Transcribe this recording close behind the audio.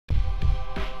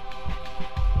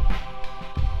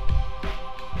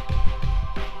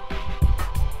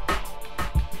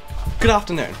Good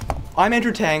afternoon. I'm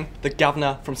Andrew Tang, the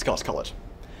Governor from Scots College.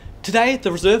 Today,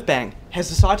 the Reserve Bank has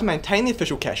decided to maintain the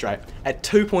official cash rate at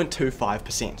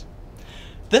 2.25%.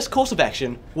 This course of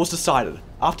action was decided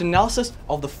after analysis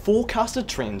of the forecasted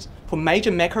trends for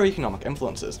major macroeconomic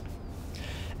influences.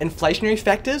 Inflationary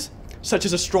factors, such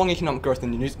as a strong economic growth in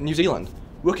New Zealand,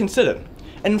 were considered,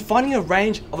 and in finding a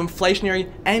range of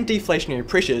inflationary and deflationary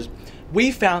pressures, we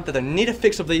found that the net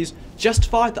effects of these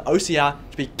justified the OCR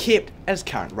to be kept at its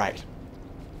current rate.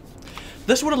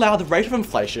 This would allow the rate of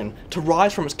inflation to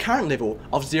rise from its current level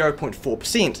of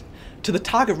 0.4% to the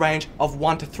target range of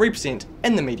 1 to 3%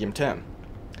 in the medium term.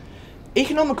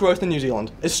 Economic growth in New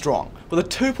Zealand is strong, with a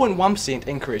 2.1%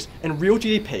 increase in real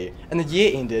GDP in the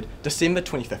year ended December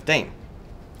 2015.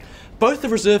 Both the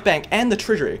Reserve Bank and the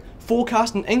Treasury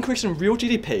forecast an increase in real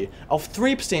GDP of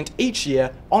 3% each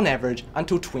year on average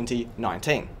until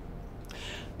 2019.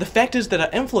 The factors that are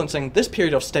influencing this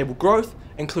period of stable growth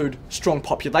include strong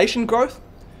population growth,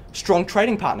 strong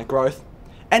trading partner growth,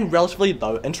 and relatively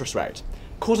low interest rates,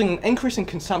 causing an increase in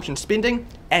consumption spending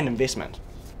and investment.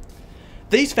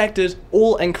 These factors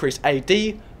all increase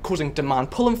AD, causing demand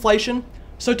pull inflation,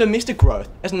 so domestic growth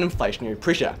is an inflationary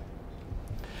pressure.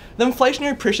 The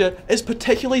inflationary pressure is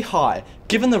particularly high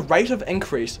given the rate of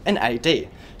increase in AD,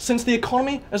 since the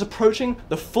economy is approaching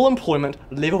the full employment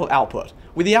level of output,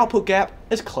 where the output gap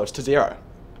is close to zero.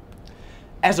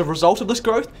 As a result of this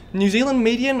growth, New Zealand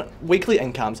median weekly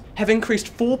incomes have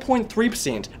increased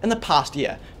 4.3% in the past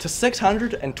year to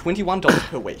 $621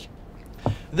 per week.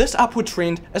 This upward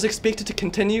trend is expected to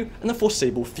continue in the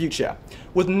foreseeable future,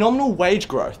 with nominal wage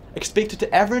growth expected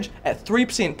to average at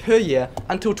 3% per year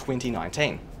until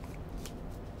 2019.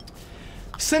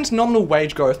 Since nominal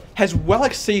wage growth has well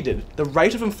exceeded the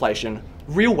rate of inflation,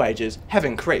 real wages have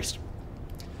increased.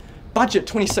 Budget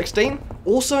 2016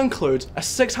 also includes a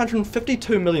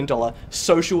 $652 million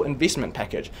social investment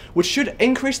package, which should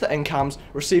increase the incomes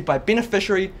received by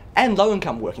beneficiary and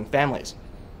low-income working families.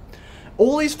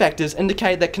 All these factors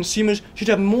indicate that consumers should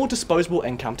have more disposable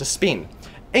income to spend,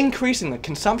 increasing the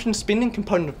consumption spending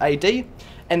component of AD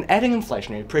and adding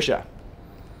inflationary pressure.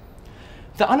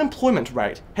 The unemployment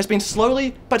rate has been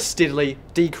slowly but steadily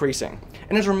decreasing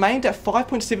and has remained at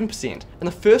 5.7% in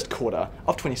the first quarter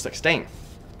of 2016.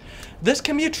 This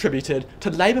can be attributed to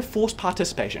labour force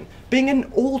participation being at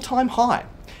an all-time high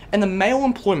and the male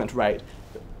employment rate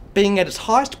being at its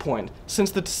highest point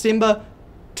since the December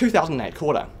 2008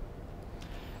 quarter.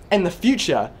 In the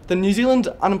future, the New Zealand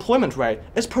unemployment rate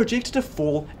is projected to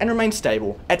fall and remain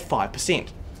stable at 5%.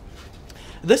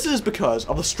 This is because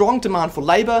of the strong demand for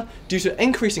labour due to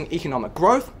increasing economic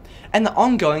growth and the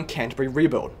ongoing Canterbury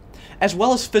rebuild, as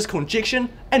well as physical injection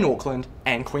in Auckland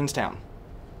and Queenstown.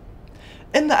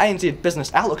 In the ANZ Business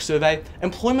Outlook survey,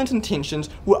 employment intentions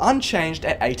were unchanged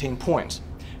at 18 points.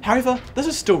 However, this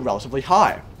is still relatively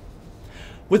high.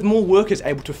 With more workers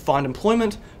able to find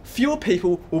employment, fewer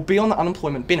people will be on the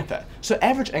unemployment benefit, so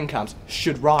average incomes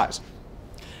should rise.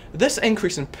 This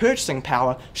increase in purchasing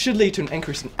power should lead to an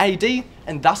increase in AD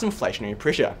and thus inflationary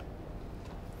pressure.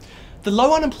 The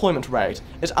low unemployment rate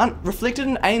is reflected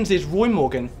in ANZ's Roy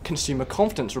Morgan Consumer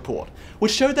Confidence Report,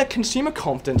 which showed that consumer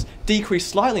confidence decreased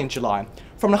slightly in July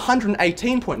from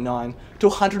 118.9 to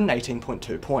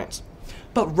 118.2 points,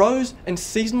 but rose in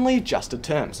seasonally adjusted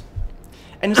terms,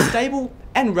 and is stable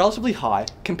and relatively high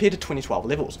compared to 2012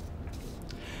 levels.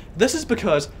 This is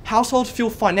because households feel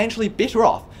financially better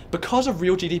off because of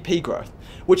real GDP growth,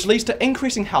 which leads to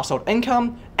increasing household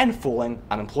income and falling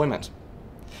unemployment.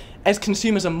 As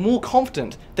consumers are more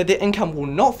confident that their income will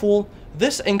not fall,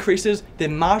 this increases their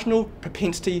marginal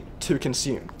propensity to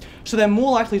consume, so they're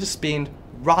more likely to spend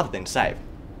rather than save.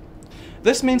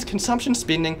 This means consumption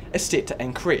spending is set to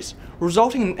increase,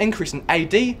 resulting in an increase in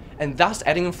AD and thus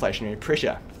adding inflationary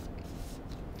pressure.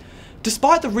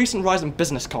 Despite the recent rise in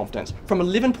business confidence from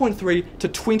 11.3 to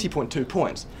 20.2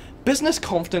 points, business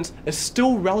confidence is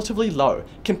still relatively low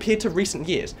compared to recent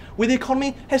years, where the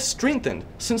economy has strengthened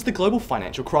since the global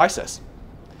financial crisis.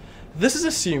 This is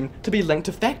assumed to be linked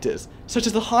to factors such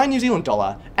as the high New Zealand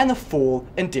dollar and the fall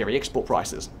in dairy export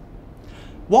prices.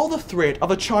 While the threat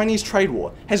of a Chinese trade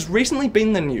war has recently been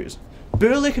in the news,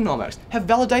 Burl economics have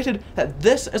validated that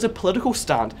this is a political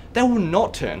stunt that will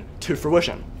not turn to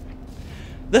fruition.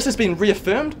 This has been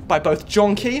reaffirmed by both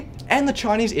John Key and the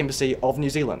Chinese Embassy of New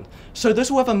Zealand, so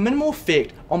this will have a minimal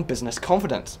effect on business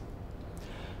confidence.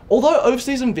 Although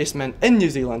overseas investment in New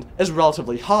Zealand is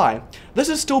relatively high, this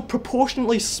is still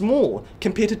proportionately small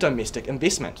compared to domestic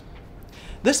investment.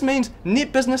 This means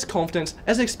net business confidence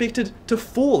is expected to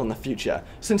fall in the future,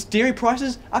 since dairy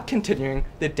prices are continuing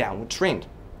their downward trend.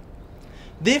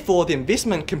 Therefore, the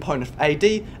investment component of AD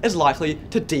is likely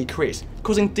to decrease,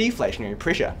 causing deflationary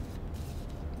pressure.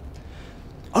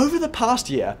 Over the past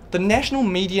year, the national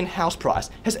median house price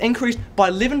has increased by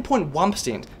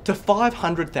 11.1% to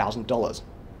 $500,000.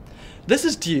 This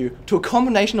is due to a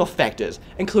combination of factors,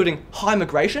 including high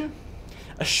migration,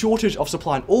 a shortage of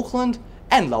supply in Auckland,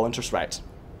 and low interest rates.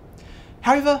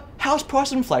 However, house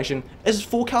price inflation is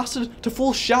forecasted to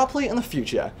fall sharply in the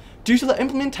future due to the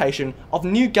implementation of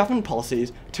new government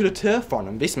policies to deter foreign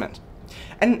investment,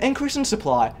 and an increase in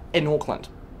supply in Auckland.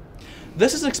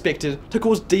 This is expected to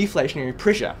cause deflationary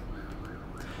pressure.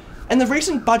 In the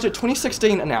recent Budget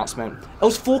 2016 announcement, it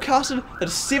was forecasted that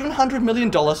a $700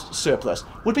 million surplus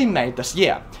would be made this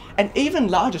year, and even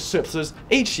larger surpluses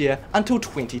each year until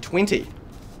 2020.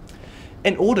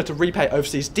 In order to repay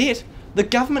overseas debt, the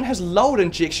government has lowered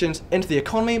injections into the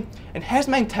economy and has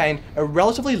maintained a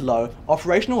relatively low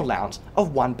operational allowance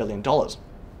of $1 billion.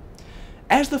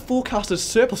 As the forecasted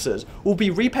surpluses will be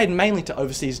repaid mainly to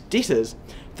overseas debtors,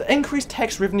 the increased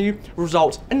tax revenue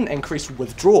results in an increased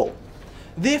withdrawal.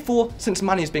 Therefore, since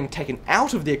money is being taken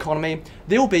out of the economy,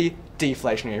 there will be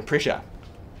deflationary pressure.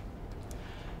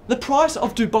 The price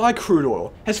of Dubai crude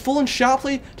oil has fallen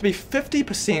sharply to be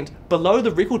 50% below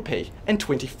the record peak in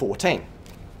 2014.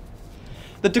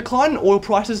 The decline in oil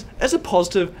prices is a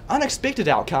positive, unexpected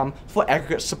outcome for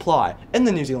aggregate supply in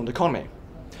the New Zealand economy.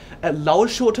 It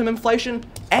lowers short-term inflation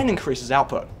and increases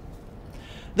output.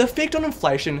 The effect on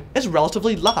inflation is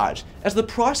relatively large as the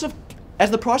price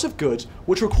of goods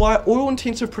which require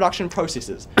oil-intensive production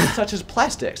processes, such as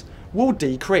plastics, will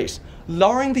decrease,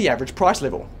 lowering the average price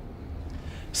level.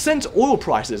 Since oil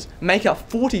prices make up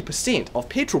 40% of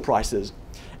petrol prices,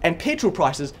 and petrol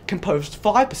prices compose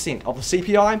 5% of the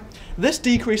CPI, this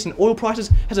decrease in oil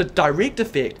prices has a direct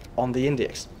effect on the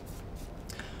index.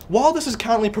 While this is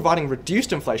currently providing reduced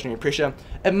inflationary pressure,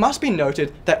 it must be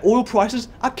noted that oil prices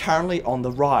are currently on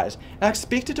the rise and are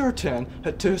expected to return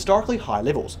to historically high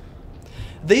levels.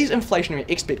 These inflationary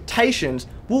expectations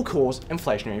will cause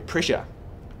inflationary pressure.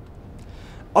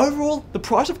 Overall, the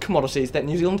price of commodities that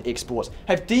New Zealand exports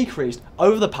have decreased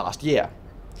over the past year.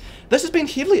 This has been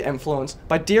heavily influenced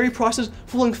by dairy prices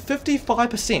falling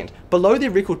 55% below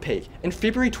their record peak in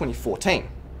February 2014.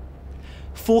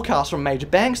 Forecasts from major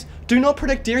banks do not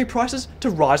predict dairy prices to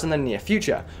rise in the near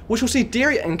future, which will see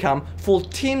dairy income fall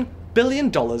 $10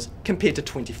 billion compared to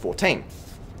 2014.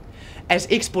 As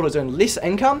exporters earn less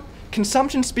income,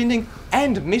 consumption spending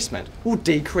and investment will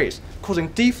decrease, causing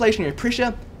deflationary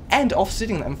pressure and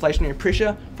offsetting the inflationary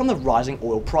pressure from the rising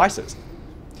oil prices.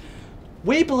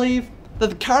 We believe that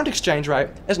the current exchange rate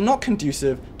is not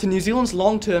conducive to New Zealand's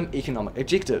long-term economic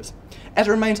objectives, as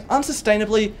it remains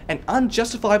unsustainably and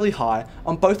unjustifiably high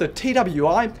on both the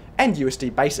TWI and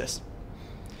USD basis.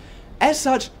 As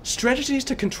such, strategies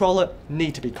to control it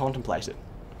need to be contemplated.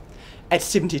 At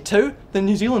 72, the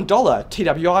New Zealand dollar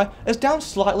TWI is down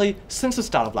slightly since the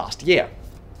start of last year.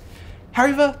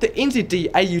 However, the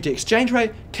NZD AUD exchange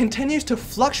rate continues to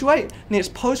fluctuate near its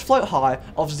post-float high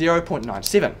of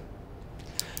 0.97.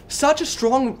 Such a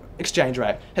strong exchange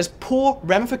rate has poor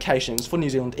ramifications for New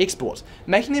Zealand exports,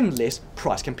 making them less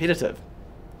price competitive.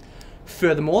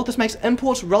 Furthermore, this makes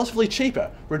imports relatively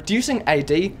cheaper, reducing AD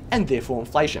and therefore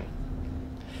inflation.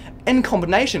 In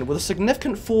combination with a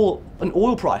significant fall in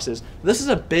oil prices, this is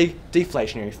a big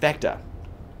deflationary factor.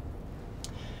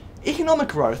 Economic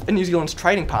growth in New Zealand's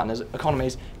trading partners'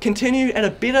 economies continued at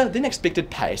a better than expected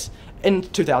pace in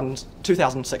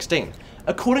 2016,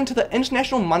 according to the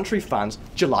International Monetary Fund's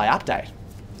July update.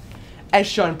 As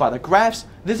shown by the graphs,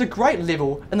 there's a great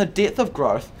level in the depth of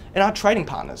growth in our trading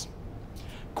partners.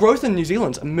 Growth in New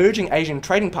Zealand's emerging Asian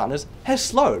trading partners has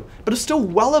slowed, but is still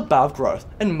well above growth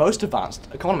in most advanced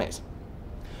economies.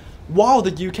 While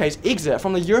the UK's exit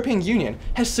from the European Union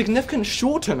has significant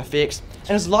short-term effects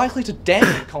and is likely to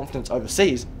dampen confidence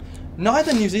overseas,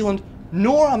 neither New Zealand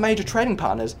nor our major trading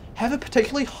partners have a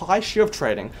particularly high share of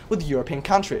trading with European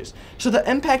countries, so the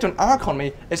impact on our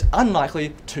economy is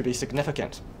unlikely to be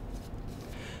significant.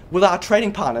 With our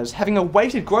trading partners having a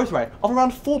weighted growth rate of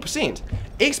around 4%,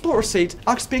 export receipts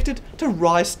are expected to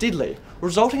rise steadily,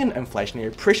 resulting in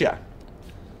inflationary pressure.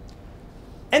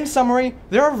 In summary,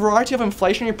 there are a variety of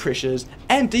inflationary pressures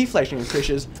and deflationary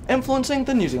pressures influencing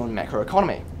the New Zealand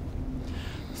macroeconomy.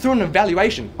 Through an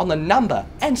evaluation on the number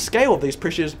and scale of these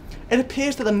pressures, it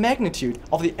appears that the magnitude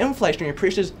of the inflationary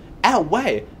pressures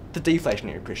outweigh the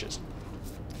deflationary pressures.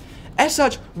 As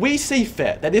such, we see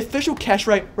fit that the official cash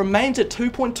rate remains at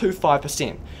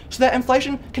 2.25%, so that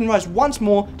inflation can rise once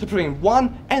more to between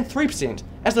 1 and 3%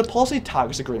 as the policy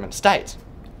targets agreement states.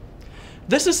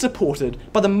 This is supported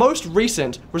by the most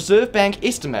recent Reserve Bank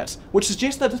estimates, which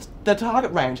suggest that the target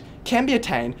range can be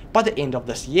attained by the end of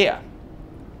this year.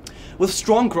 With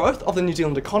strong growth of the New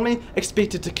Zealand economy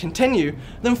expected to continue,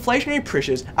 the inflationary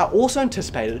pressures are also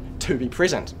anticipated to be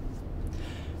present.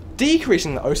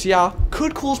 Decreasing the OCR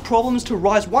could cause problems to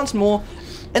rise once more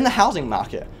in the housing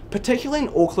market, particularly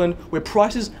in Auckland, where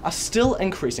prices are still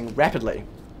increasing rapidly.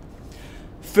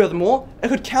 Furthermore, it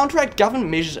could counteract government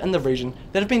measures in the region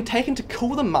that have been taken to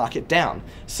cool the market down,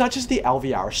 such as the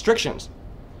LVR restrictions.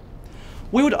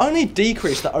 We would only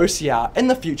decrease the OCR in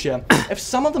the future if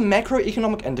some of the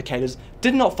macroeconomic indicators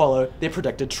did not follow their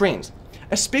predicted trends,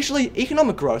 especially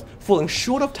economic growth falling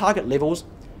short of target levels,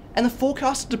 and the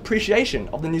forecasted depreciation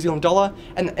of the New Zealand dollar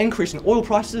and the increase in oil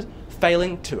prices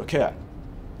failing to occur.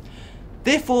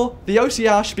 Therefore, the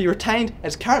OCR should be retained at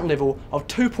its current level of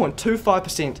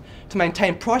 2.25% to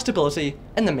maintain price stability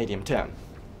in the medium term.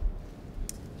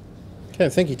 Okay,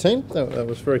 thank you, team. That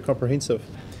was very comprehensive.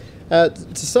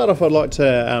 To start off, I'd like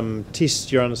to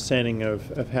test your understanding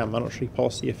of how monetary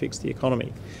policy affects the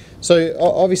economy. So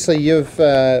obviously you've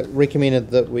recommended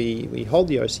that we hold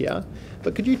the OCR,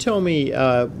 but could you tell me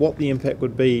what the impact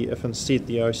would be if instead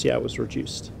the OCR was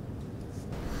reduced?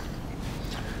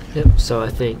 Yep, so I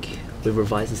think we've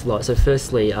revised this a lot. So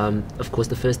firstly, of course,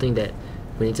 the first thing that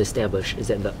we need to establish is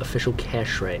that the official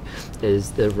cash rate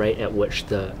is the rate at which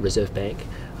the Reserve Bank,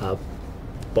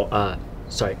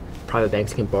 private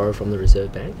banks can borrow from the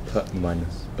Reserve Bank. Plus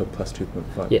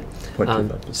 2.5. Yeah.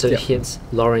 0.25%. So hence,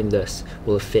 lowering this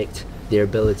will affect their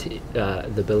ability, the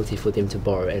ability for them to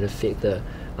borrow and affect the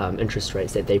interest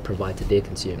rates that they provide to their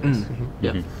consumers. Mm-hmm.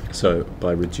 Yeah. Mm-hmm. So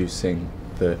by reducing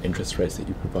the interest rates that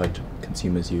you provide to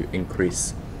consumers, you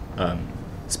increase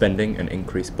spending and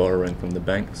increase borrowing from the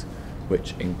banks,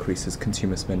 which increases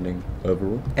consumer spending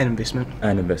overall. And investment.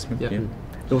 Yeah.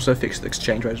 It also affects the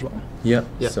exchange rate as well. Yeah.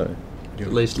 Yep. So It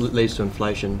leads to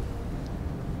inflation.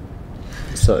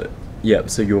 So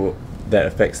that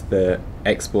affects the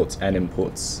exports and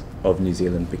imports of New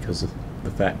Zealand because of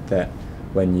the fact that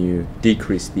when you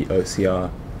decrease the OCR,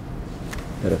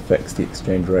 that affects the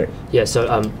exchange rate. Yeah.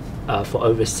 So for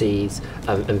overseas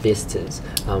investors,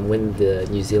 when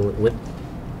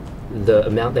the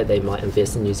amount that they might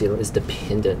invest in New Zealand is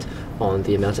dependent on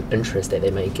the amount of interest that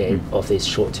they may gain of these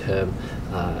short-term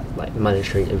like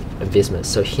monetary investments.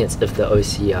 So hence, if the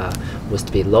OCR was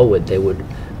to be lowered, they would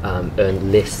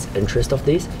earn less interest of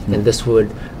these, and this would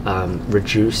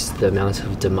reduce the amount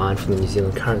of demand for the New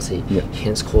Zealand currency,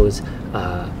 hence cause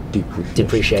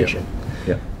depreciation.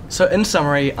 Yeah. So in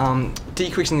summary,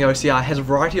 decreasing the OCR has a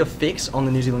variety of effects on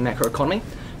the New Zealand macroeconomy.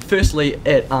 Firstly,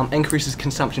 it increases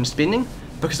consumption spending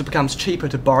because it becomes cheaper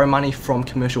to borrow money from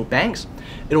commercial banks.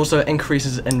 It also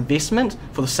increases investment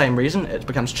for the same reason. It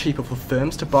becomes cheaper for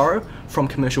firms to borrow from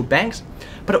commercial banks.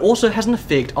 But it also has an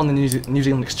effect on the New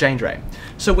Zealand exchange rate.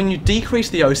 So when you decrease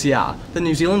the OCR, the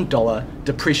New Zealand dollar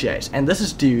depreciates, and this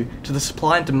is due to the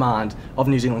supply and demand of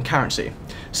New Zealand currency.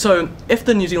 So if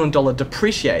the New Zealand dollar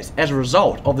depreciates as a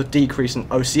result of the decrease in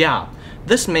OCR,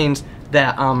 this means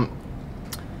that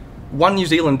one New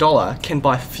Zealand dollar can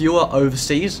buy fewer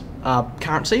overseas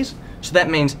currencies. So that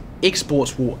means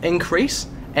exports will increase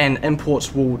and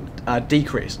imports will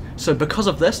decrease. So because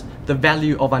of this, the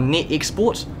value of our net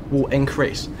exports will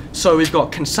increase. So we've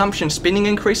got consumption spending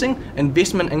increasing,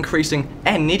 investment increasing,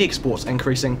 and net exports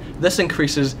increasing. This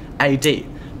increases AD.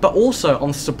 But also on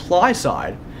the supply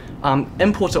side,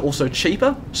 imports are also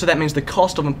cheaper, so that means the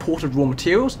cost of imported raw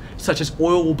materials, such as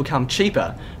oil, will become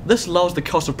cheaper. This lowers the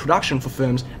cost of production for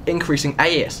firms, increasing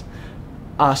AS.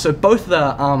 So both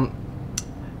the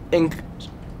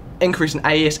increase in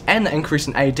AS and the increase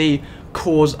in AD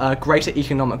cause greater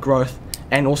economic growth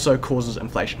and also causes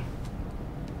inflation.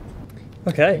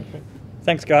 Okay,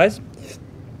 thanks guys.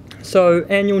 So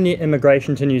annual net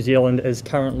immigration to New Zealand is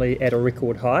currently at a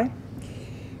record high.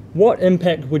 What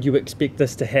impact would you expect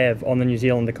this to have on the New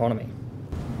Zealand economy?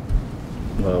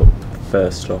 Well,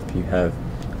 first off, you have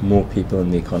more people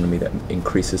in the economy. That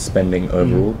increases spending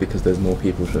overall because there's more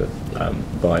people to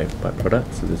buy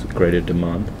products, so there's a greater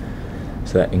demand.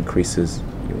 So that increases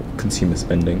your consumer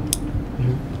spending.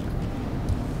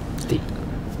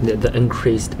 The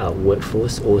increased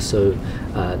workforce also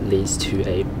leads to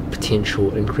a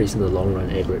potential increase in the long run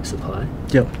aggregate supply.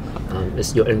 Yep.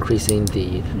 You're increasing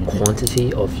the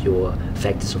quantity of your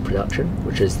factors of production,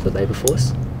 which is the labour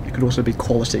force. It could also be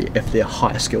quality if they're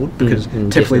higher skilled, because typically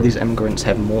definitely. these immigrants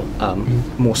have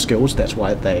more skills. That's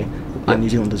why New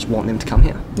Zealanders want them to come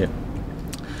here. Yeah.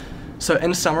 So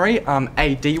in summary,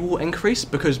 AD will increase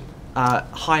because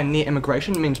higher net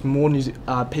immigration means more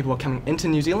people are coming into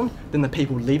New Zealand than the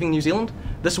people leaving New Zealand.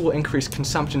 this will increase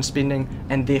consumption spending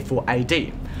and therefore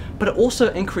AD. But it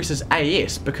also increases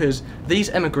AS because these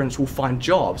immigrants will find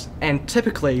jobs, and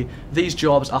typically these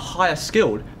jobs are higher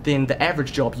skilled than the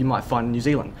average job you might find in New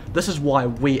Zealand. This is why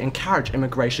we encourage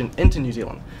immigration into New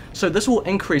Zealand. So this will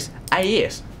increase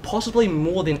AS, possibly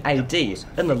more than AD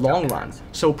in the long run,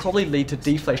 so it will probably lead to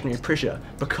deflationary pressure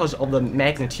because of the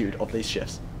magnitude of these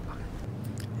shifts.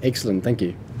 Excellent, thank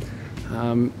you.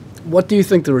 What do you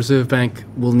think the Reserve Bank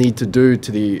will need to do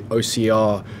to the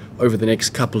OCR over the next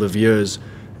couple of years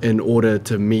in order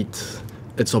to meet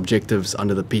its objectives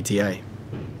under the PTA?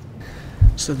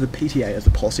 So the PTA is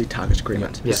the Policy Targets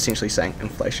Agreement, essentially saying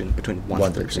inflation between 1%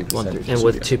 and 3%. And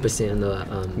with 2% in the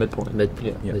midpoint.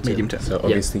 Medium term. So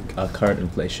obviously our current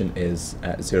inflation is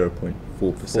at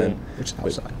 0.4%, which is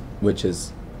outside. which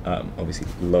is obviously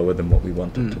lower than what we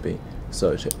want it to be.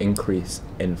 So to increase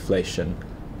inflation,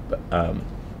 the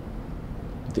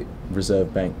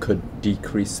Reserve Bank could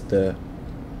decrease the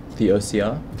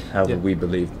OCR. However, we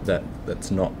believe that that's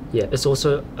not. Yeah, it's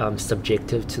also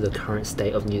subjective to the current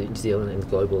state of New Zealand and the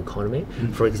global economy.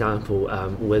 For example,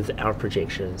 with our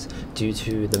projections, due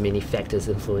to the many factors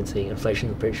influencing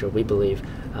inflation pressure, we believe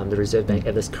the Reserve Bank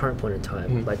at this current point in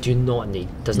time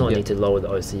does not need to lower the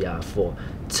OCR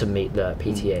to meet the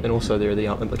PTA. And also there are the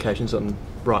implications on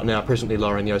right now presently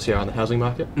lowering the OCR in the housing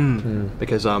market,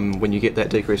 because when you get that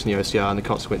decrease in the OCR and the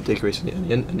consequent decrease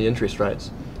in the interest rates,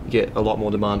 you get a lot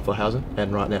more demand for housing,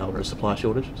 and right now we're in a supply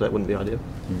shortage, so that wouldn't be ideal.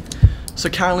 So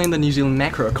currently in the New Zealand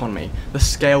macroeconomy, the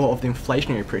scale of the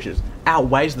inflationary pressures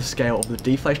outweighs the scale of the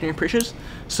deflationary pressures.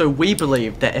 So we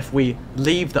believe that if we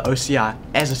leave the OCR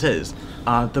as it is,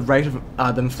 the rate of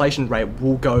the inflation rate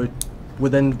will go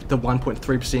within the 1 to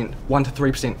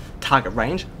 3% target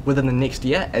range within the next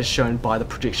year, as shown by the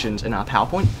projections in our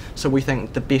PowerPoint. So we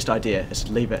think the best idea is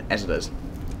to leave it as it is.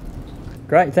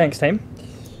 Great, thanks team.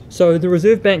 So the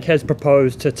Reserve Bank has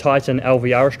proposed to tighten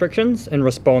LVR restrictions in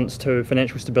response to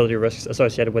financial stability risks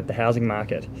associated with the housing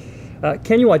market.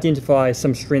 Can you identify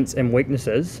some strengths and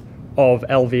weaknesses of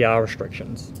LVR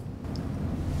restrictions?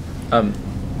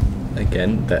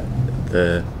 Again, that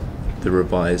the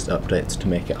revised updates to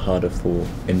make it harder for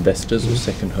investors or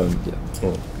second home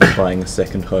or buying a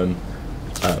second home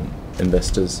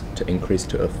investors to increase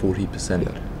to a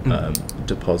 40%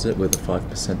 deposit with a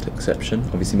 5% exception.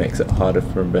 Obviously makes it harder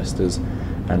for investors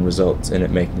and results in it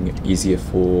making it easier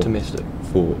for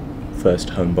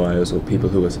first home buyers or people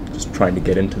who are just trying to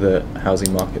get into the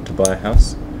housing market to buy a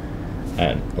house.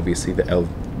 And obviously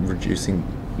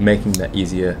making that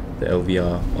easier, the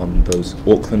LVR on those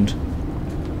Auckland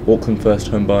first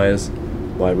home buyers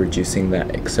by reducing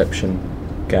that exception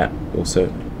gap also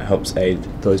helps aid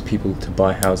those people to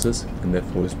buy houses, and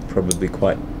therefore is probably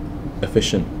quite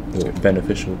efficient or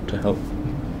beneficial to help.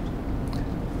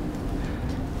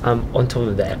 On top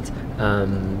of that,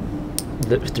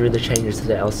 through the changes to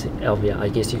the LVR, I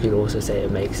guess you could also say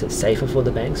it makes it safer for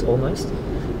the banks almost,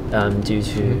 due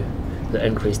to the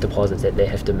increased deposits that they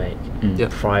have to make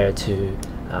prior to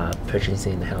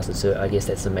purchasing the houses. So I guess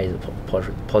that's a major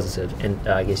positive, and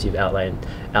I guess you've outlined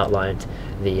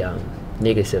the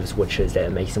negatives, which is that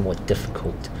it makes it more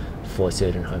difficult for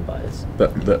certain home buyers.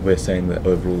 But we're saying that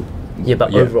overall.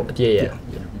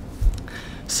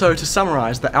 So to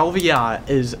summarise, the LVR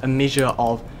is a measure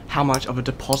of how much of a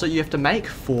deposit you have to make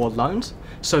for loans.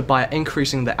 So by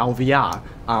increasing the LVR,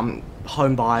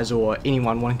 home buyers or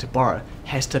anyone wanting to borrow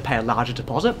has to pay a larger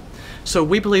deposit. So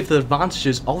we believe the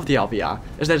advantages of the LVR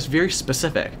is that it's very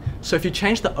specific. So if you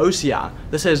change the OCR,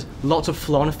 this has lots of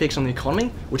flow-on effects on the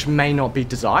economy, which may not be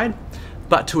desired.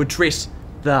 But to address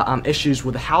the issues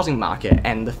with the housing market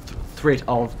and the threat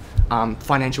of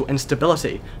financial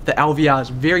instability, the LVR is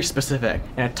very specific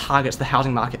and it targets the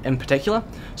housing market in particular.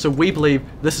 So we believe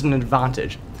this is an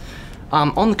advantage.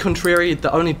 On the contrary,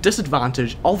 the only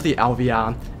disadvantage of the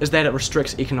LVR is that it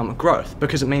restricts economic growth,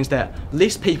 because it means that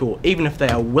less people, even if they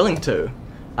are willing to,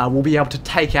 will be able to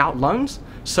take out loans.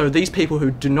 So these people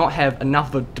who do not have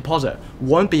enough of a deposit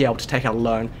won't be able to take out a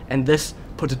loan, and this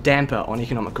puts a damper on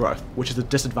economic growth, which is a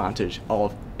disadvantage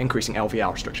of increasing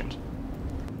LVR restrictions.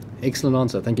 Excellent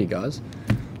answer, thank you guys.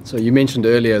 So you mentioned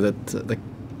earlier that the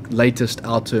latest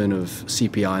outturn of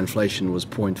CPI inflation was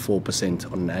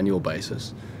 0.4% on an annual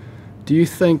basis. Do you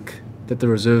think that the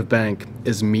Reserve Bank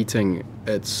is meeting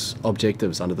its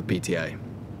objectives under the PTA?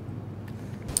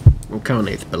 Well,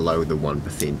 currently it's below the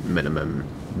 1% minimum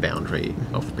boundary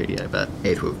of the PTA, but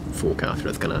as we've forecasted,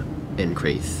 it's going to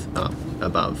increase up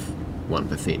above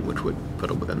 1%, which would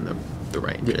put it within the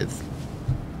range as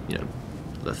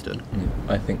listed.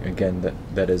 I think again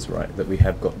that is right, that we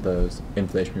have got those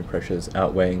inflationary pressures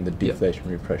outweighing the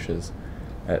deflationary pressures,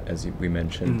 as we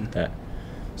mentioned, that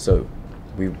So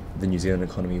the New Zealand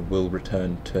economy will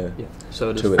return to So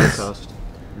it is to its forecast.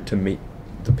 to meet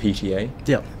the PTA.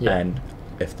 Yeah. Yeah. And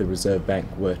if the Reserve Bank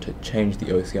were to change the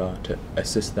OCR to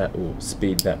assist that or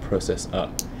speed that process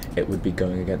up, it would be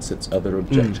going against its other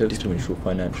objectives to ensure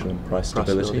financial and price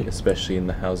stability, stability. especially in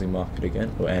the housing market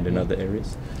again, and in other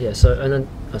areas. Yeah. So and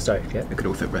then, sorry, yeah. It could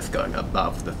also risk going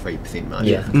above the 3% margin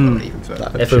Yeah. if it's lowered even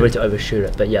further. If we were to overshoot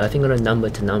it. But yeah, I think on a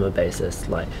number-to-number basis,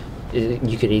 like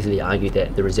you could easily argue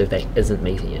that the Reserve Bank isn't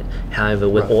meeting it. However,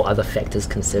 with all other factors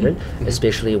considered,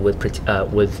 especially with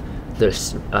the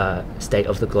state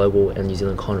of the global and New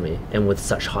Zealand economy, and with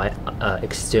such high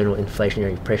external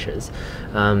inflationary pressures,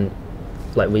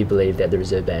 like we believe that the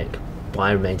Reserve Bank,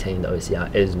 by maintaining the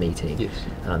OCR, is meeting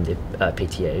the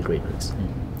PTA agreements.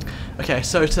 Okay,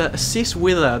 so to assess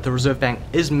whether the Reserve Bank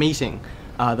is meeting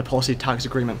the policy targets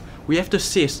agreement, we have to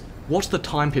assess what's the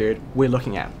time period we're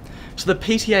looking at. So the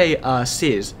PTA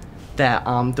says that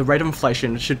the rate of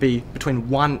inflation should be between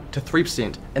 1 to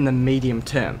 3% in the medium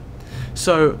term.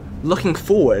 So looking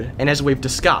forward, and as we've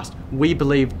discussed, we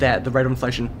believe that the rate of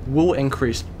inflation will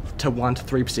increase to 1 to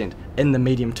 3% in the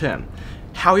medium term.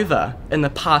 However, in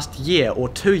the past year or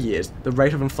 2 years, the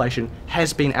rate of inflation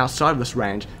has been outside of this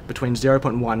range between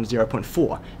 0.1 and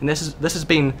 0.4, and this has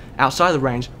been outside the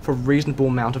range for a reasonable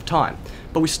amount of time.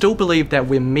 But we still believe that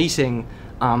we're meeting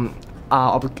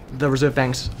the Reserve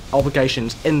Bank's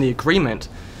obligations in the agreement,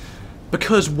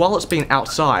 because while it's been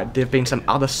outside, there have been some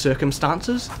other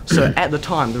circumstances. So at the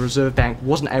time, the Reserve Bank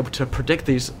wasn't able to predict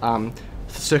these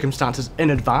circumstances in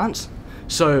advance.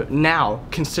 So now,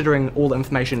 considering all the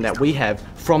information that we have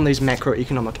from these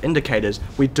macroeconomic indicators,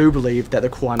 we do believe that the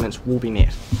requirements will be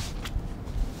met.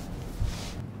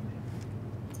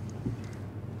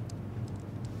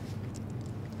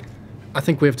 I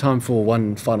think we have time for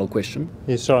one final question.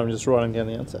 Yeah, sorry, I'm just writing down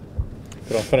the answer.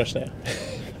 But I'll finish now.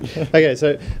 Okay,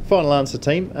 so final answer,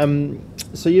 team.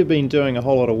 So you've been doing a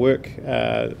whole lot of work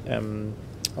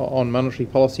on monetary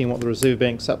policy and what the Reserve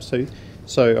Bank's up to.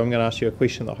 So I'm going to ask you a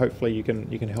question that hopefully you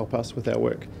can help us with our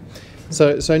work.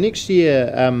 So next year,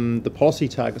 the policy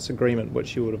targets agreement,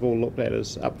 which you would have all looked at,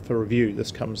 is up for review.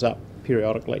 This comes up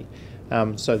periodically.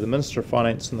 So the Minister of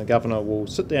Finance and the Governor will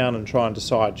sit down and try and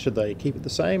decide, should they keep it the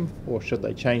same or should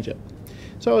they change it?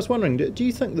 So I was wondering, do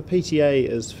you think the PTA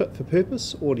is fit for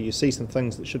purpose, or do you see some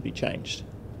things that should be changed?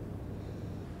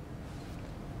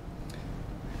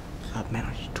 Man,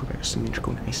 I should talk about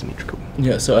symmetrical and asymmetrical.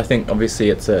 Yeah, so I think obviously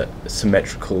it's a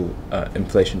symmetrical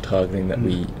inflation targeting that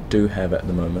we do have at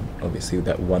the moment, obviously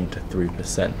that 1 to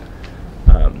 3%.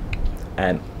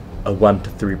 And a 1 to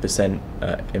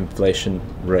 3% inflation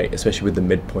rate, especially with the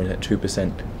midpoint at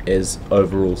 2%, is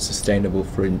overall sustainable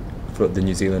for the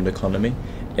New Zealand economy.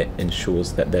 It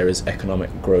ensures that there is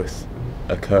economic growth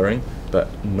occurring, but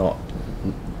not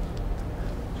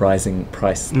rising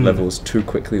price levels too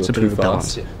quickly or too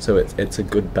fast. So it's a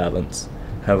good balance.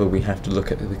 However, we have to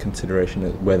look at the consideration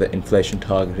of whether inflation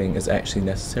targeting is actually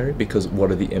necessary, because what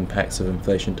are the impacts of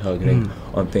inflation targeting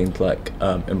on things like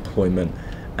employment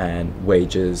and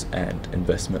wages and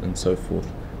investment and so forth,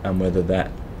 and whether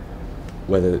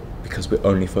because we're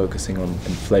only focusing on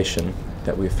inflation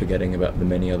that we're forgetting about the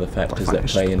many other factors that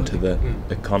play into the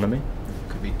economy.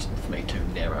 Could be made too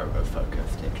narrow of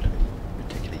focus to actually be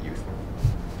particularly useful.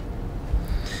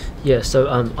 Yeah,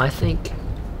 so I think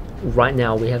right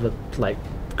now we have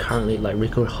currently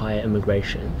record high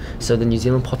immigration. So the New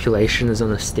Zealand population is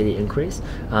on a steady increase.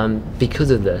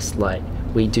 Because of this,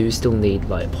 we do still need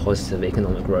positive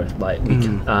economic growth,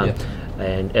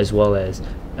 and as well as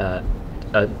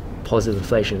a positive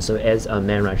inflation. So as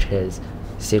Manraj has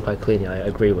said quite clearly, I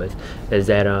agree with, is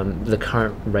that the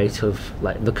current rate of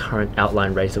the current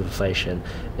outline rate of inflation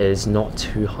is not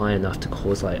too high enough to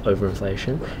cause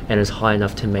overinflation, and is high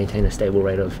enough to maintain a stable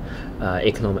rate of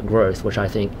economic growth, which I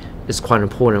think is quite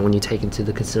important when you take into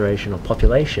the consideration of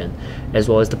population, as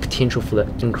well as the potential for the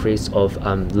increase of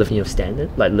living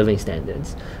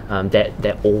standards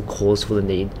that all calls for the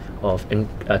need of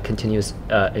a continuous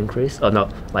increase, or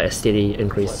not a steady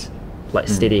increase.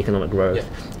 Steady economic growth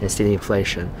and steady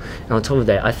inflation. And on top of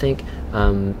that, I think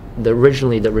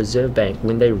originally the Reserve Bank,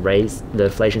 when they raised the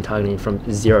inflation targeting from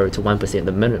 0 to 1%,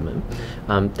 the minimum,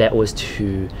 that was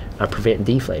to prevent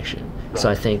deflation. Right. So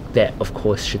I think that, of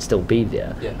course, should still be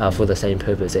there for the same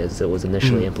purpose as it was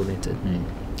initially implemented.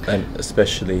 And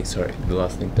especially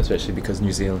because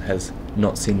New Zealand has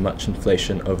not seen much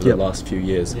inflation over the last few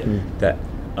years, that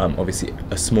obviously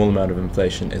a small amount of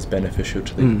inflation is beneficial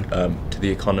to the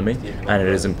economy, and it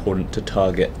is important to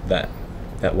target that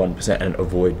 1% and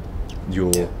avoid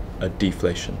your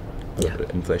deflation,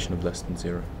 inflation of less than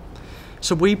 0.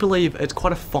 So we believe it's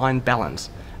quite a fine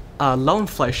balance low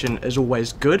inflation is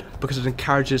always good because it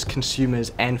encourages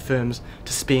consumers and firms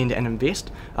to spend and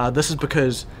invest. This is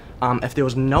because if there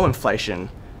was no inflation,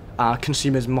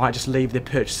 consumers might just leave their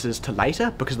purchases to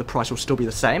later because the price will still be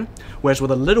the same. Whereas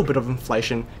with a little bit of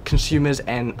inflation, consumers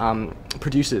and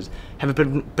producers have a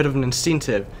bit of an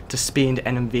incentive to spend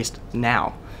and invest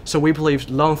now. So we believe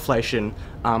low inflation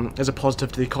is a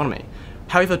positive to the economy.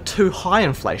 However, too high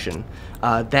inflation,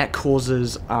 that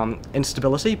causes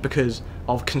instability because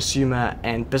of consumer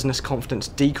and business confidence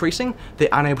decreasing. They're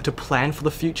unable to plan for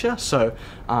the future, so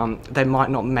they might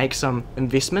not make some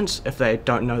investments if they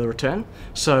don't know the return.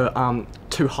 So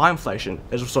too high inflation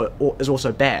is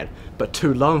also bad, but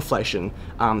too low inflation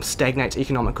stagnates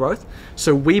economic growth.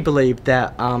 So we believe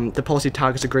that the Policy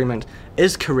Targets Agreement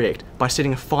is correct by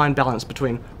setting a fine balance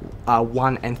between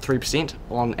 1 and 3%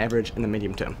 on average in the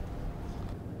medium term.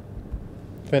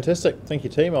 Fantastic. Thank you,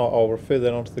 team. I'll refer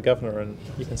that on to the Governor and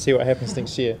you can see what happens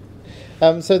next year.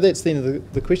 So that's the end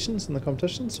of the questions and the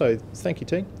competition. So thank you,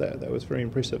 team. That was very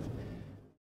impressive.